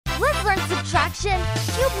learn subtraction,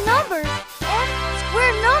 cube numbers, and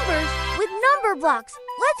square numbers with number blocks.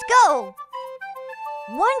 Let's go!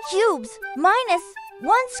 1 cubes minus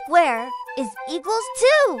 1 square is equals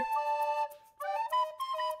to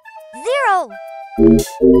 0.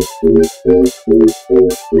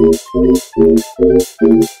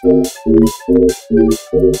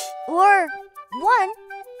 Or 1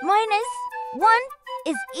 minus 1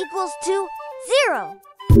 is equals to 0.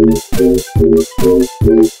 2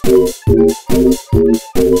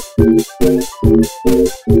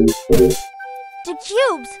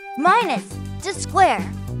 cubes minus 2 square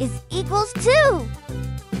is equals to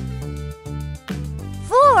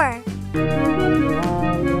 4.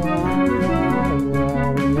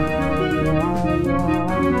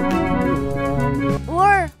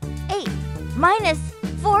 Or 8 minus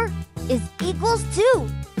 4 is equals to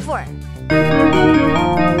 4.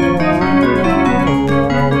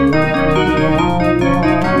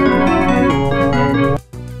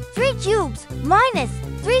 3 cubes minus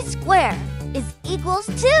 3 square is equals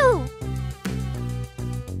to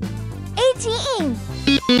 18.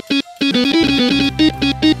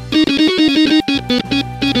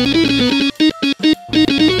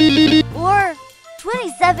 Or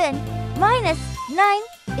 27 minus 9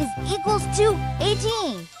 is equals to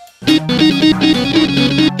 18.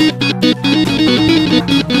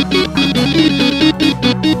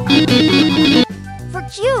 For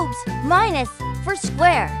cubes minus for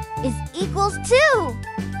square is equals to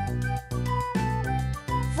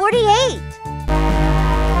 48.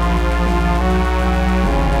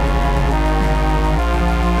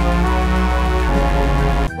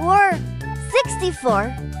 Or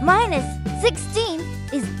 64 minus 16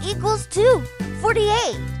 is equals to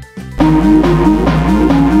 48.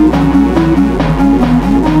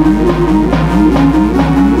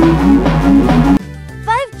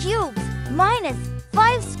 5 cubes minus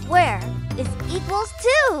 5 square is equals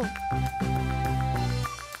to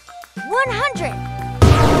 100.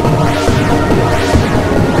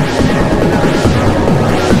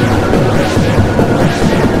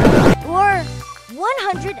 Or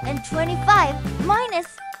 125 minus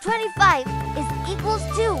 25 is equals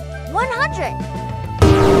to 100.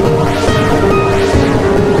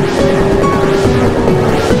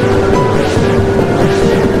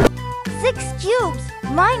 6 cubes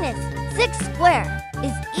minus 6 square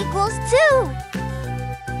is equals to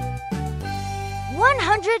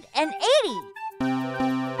 180.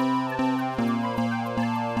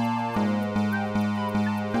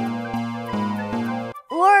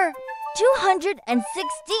 Or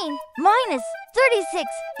 216 minus 36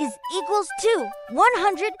 is equals to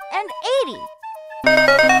 180.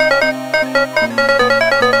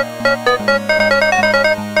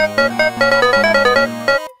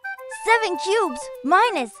 7 cubes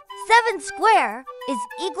minus 7 square is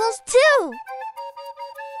equals to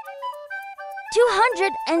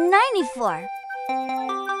 294.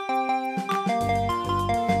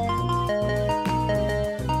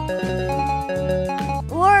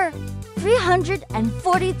 Or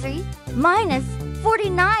 343 minus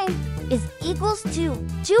 49 is equals to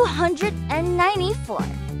 294.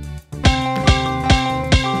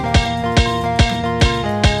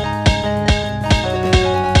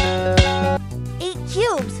 8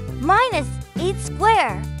 cubes minus 8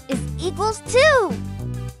 square is equals to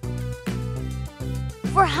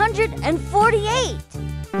 448.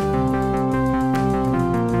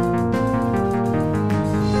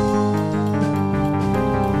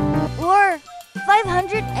 Or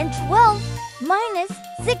 512 minus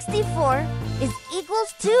 64 is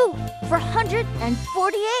equals to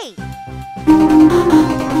 448.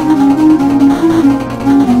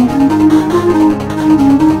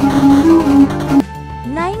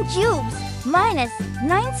 9 cubes minus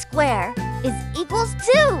 9 square is equals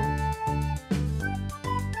to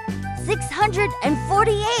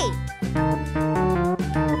 648.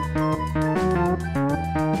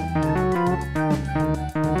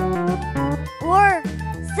 Or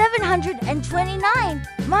 729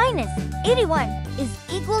 minus 81 is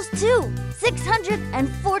equals to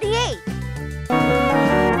 648.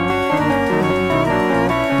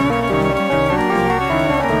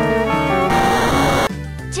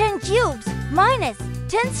 10 cubes minus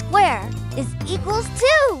 10 square is equals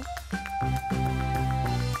to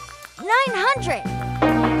 900.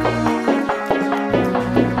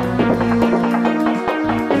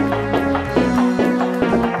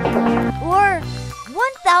 Or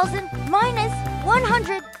 1,000 minus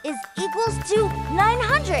 100 is equals to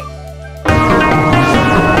 900.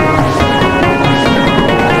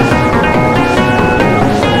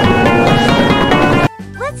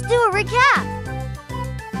 Let's do a recap.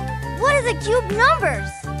 What is a cube numbers?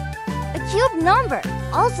 A cube number,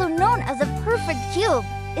 also known as a perfect cube,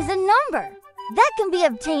 is a number that can be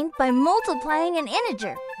obtained by multiplying an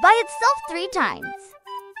integer by itself 3 times.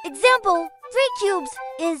 Example, 3 cubes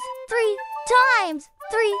is 3 times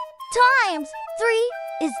 3 times 3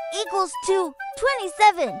 is equals to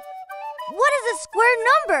 27. What is a square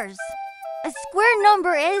numbers? A square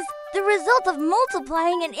number is the result of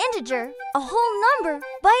multiplying an integer, a whole number,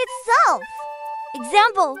 by itself.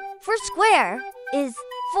 Example for square is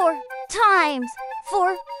 4 times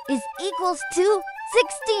 4 is equals to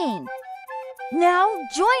 16. Now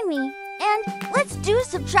join me and let's do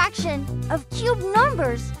subtraction of cube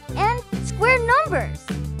numbers and square numbers.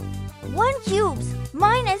 1 cubes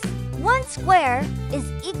minus 1 square is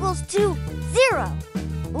equals to 0.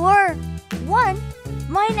 Or 1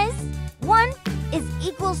 minus 1 is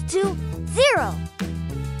equals to 0.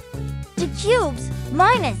 2 cubes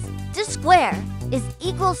minus 2 square is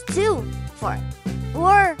equals to 4.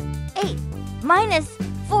 Or 8 minus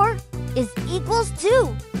 4 is equals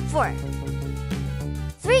to 4.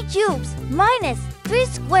 3 cubes minus 3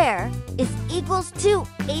 square is equals to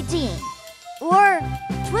 18. Or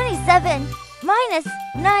 27 minus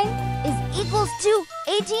 9 is equals to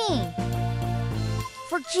 18.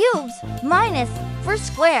 For cubes minus 4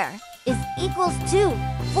 square is equals to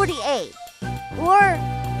 48. Or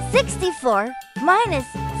 64 minus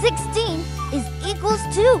 16 is equals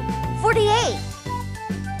to 48.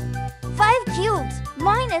 5 cubes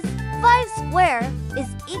minus 5 square is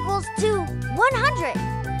equals to 100.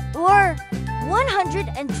 Or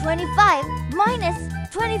 125 minus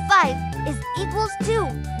 25 is equals to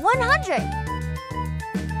 100.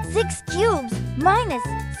 6 cubes minus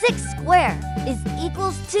 6 square is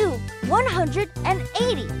equals to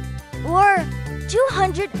 180. Or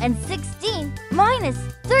 216 minus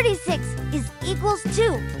 36 is equals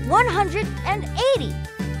to 180.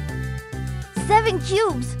 7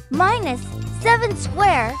 cubes minus 7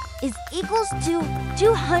 square is equals to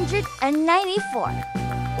 294.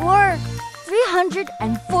 Or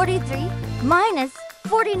 343 minus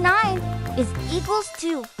 49 is equals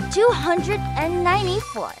to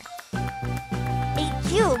 294. 8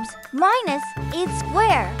 cubes minus 8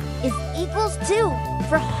 square is equals to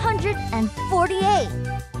 448.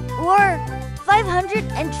 Or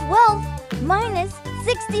 512 minus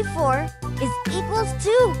 64 is equals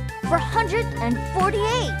to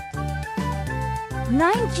 448.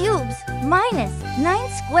 9 cubes minus 9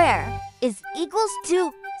 square is equals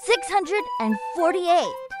to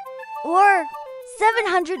 648. Or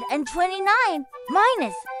 729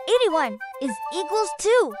 minus 81 is equals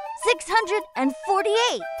to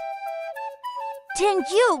 648. 10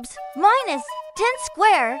 cubes minus 10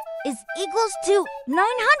 square is equals to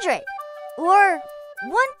 900. Or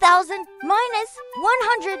 1000 minus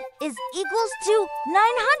 100 is equals to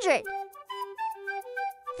 900.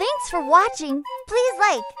 Thanks for watching. Please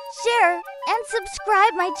like, share, and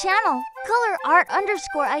subscribe my channel, color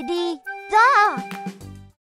art_ID. Duh!